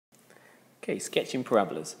Okay, sketching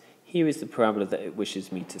parabolas. Here is the parabola that it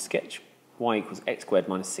wishes me to sketch. Y equals x squared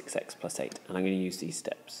minus 6x plus 8. And I'm going to use these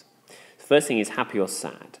steps. The first thing is happy or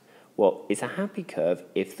sad. Well, it's a happy curve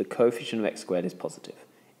if the coefficient of x squared is positive.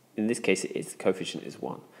 In this case, it is, the coefficient is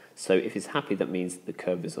 1. So if it's happy, that means the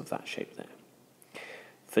curve is of that shape there.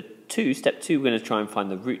 For step 2, we're going to try and find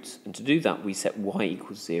the roots. And to do that, we set y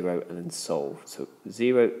equals 0 and then solve. So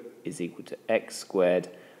 0 is equal to x squared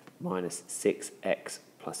minus 6x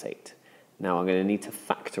plus 8. Now I'm going to need to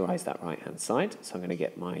factorize that right-hand side. So I'm going to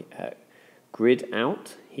get my grid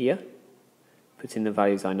out here, put in the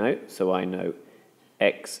values I know. So I know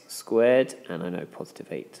x squared and I know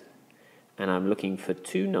positive 8. And I'm looking for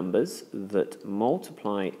two numbers that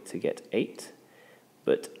multiply to get 8,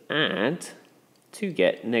 but add to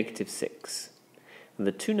get negative 6. And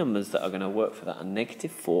the two numbers that are going to work for that are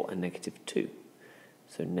negative 4 and negative 2.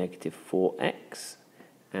 So negative 4x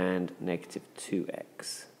and negative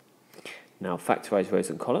 2x. Now factorize rows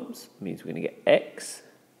and columns means we're going to get x,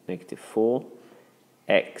 negative 4,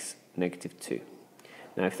 x, negative 2.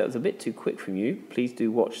 Now if that was a bit too quick from you, please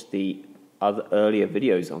do watch the other earlier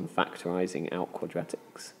videos on factorizing out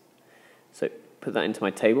quadratics. So put that into my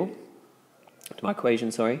table, to my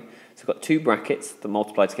equation, sorry. So I've got two brackets that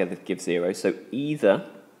multiply together to give 0. So either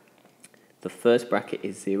the first bracket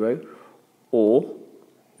is 0 or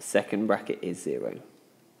the second bracket is 0.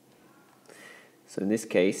 So in this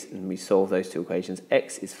case, and we solve those two equations,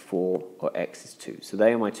 x is 4 or x is 2. So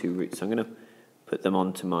they are my two roots. So I'm going to put them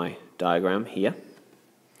onto my diagram here.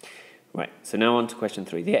 Right, so now on to question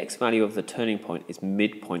 3. The x value of the turning point is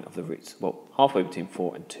midpoint of the roots. Well, halfway between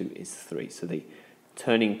 4 and 2 is 3. So the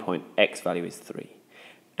turning point x value is 3.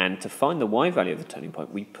 And to find the y value of the turning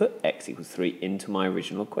point, we put x equals 3 into my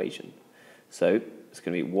original equation. So it's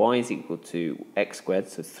going to be y is equal to x squared,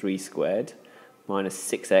 so 3 squared, minus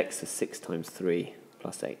 6x, so 6 times 3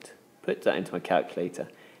 plus 8. Put that into my calculator,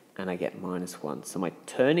 and I get minus 1. So my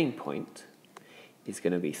turning point is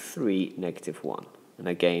going to be 3, negative 1. And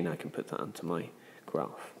again, I can put that onto my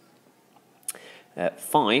graph.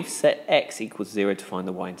 5, set x equals 0 to find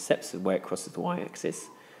the y-intercept, so where it crosses the y-axis.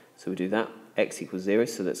 So we do that, x equals 0,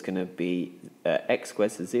 so that's going to be x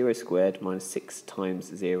squared, so 0 squared minus 6 times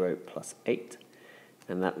 0 plus 8.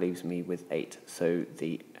 And that leaves me with 8. So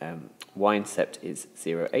the y-intercept is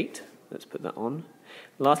 0, 8. Let's put that on.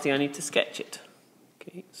 Lastly, I need to sketch it.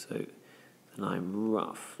 Okay, so then I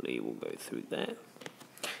roughly will go through there.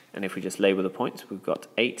 And if we just label the points, we've got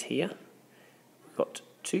 8 here, we've got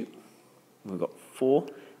 2, we've got 4,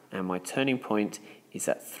 and my turning point is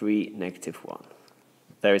at 3, negative 1.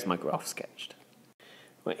 There is my graph sketched.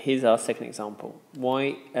 Right, here's our second example.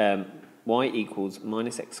 Y equals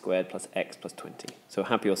minus x squared plus x plus 20. So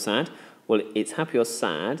happy or sad? Well, it's happy or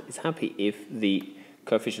sad. It's happy if the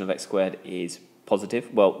coefficient of x squared is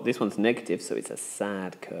positive. Well, this one's negative, so it's a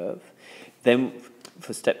sad curve. Then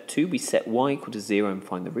for step 2, we set y equal to 0 and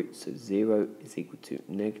find the root. So 0 is equal to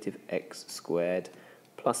negative x squared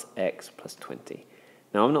plus x plus 20.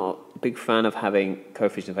 Now, I'm not a big fan of having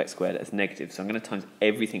coefficient of x squared as negative, so I'm going to times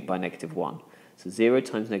everything by negative 1. So 0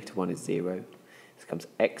 times negative 1 is 0. This becomes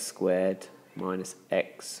x squared minus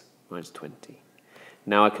x minus 20.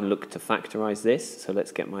 Now I can look to factorize this. So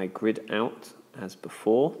let's get my grid out as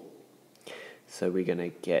before. So we're going to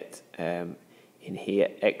get in here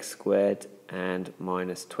x squared and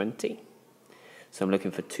minus 20. So I'm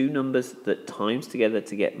looking for two numbers that times together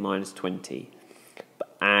to get minus 20,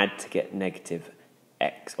 but add to get negative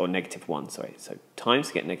x, or negative 1, sorry. So times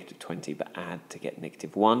to get negative 20, but add to get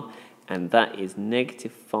negative 1. And that is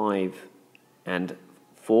negative 5 and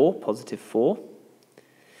 4, positive 4.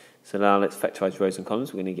 So now let's factorize rows and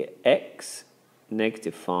columns. We're going to get x,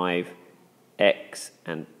 negative 5, x,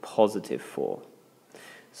 and positive 4.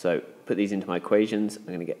 So put these into my equations. I'm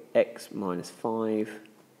going to get x minus 5,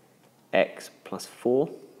 x plus 4.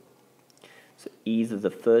 So either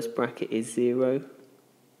the first bracket is 0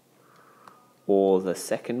 or the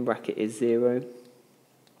second bracket is 0.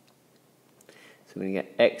 So we're going to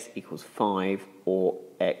get x equals 5 or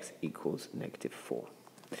x equals negative 4.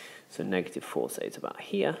 So negative 4, say it's about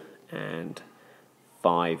here, and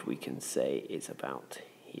 5 we can say is about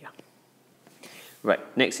here. Right,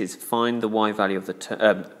 next is find the y value of the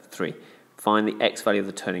 3. Find the x value of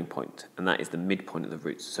the turning point, and that is the midpoint of the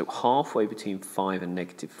roots. So halfway between 5 and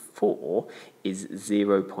negative 4 is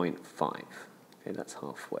 0.5. Okay, that's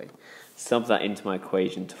halfway. Sub that into my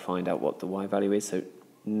equation to find out what the y value is. So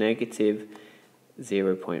negative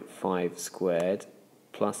 0.5 squared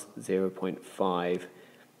plus 0.5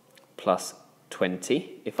 plus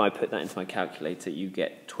 20. If I put that into my calculator, you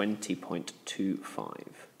get 20.25.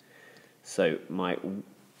 So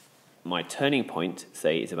my turning point,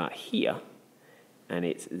 say, is about here. and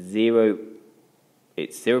it's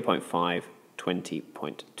 0.5,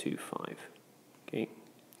 20.25. Okay.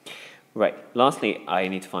 Right, lastly, I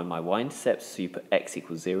need to find my y-intercepts, so you put x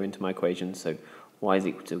equals 0 into my equation, so y is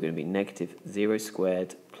equal to going to be negative 0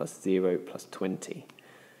 squared plus 0 plus 20,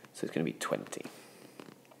 so it's going to be 20.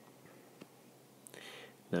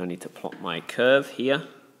 Now I need to plot my curve here.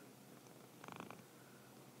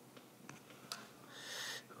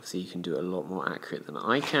 Obviously you can do it a lot more accurate than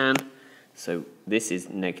I can. So this is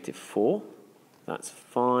negative 4, that's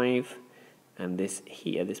 5, and this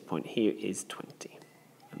here, this point here is 20.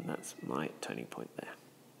 And that's my turning point there.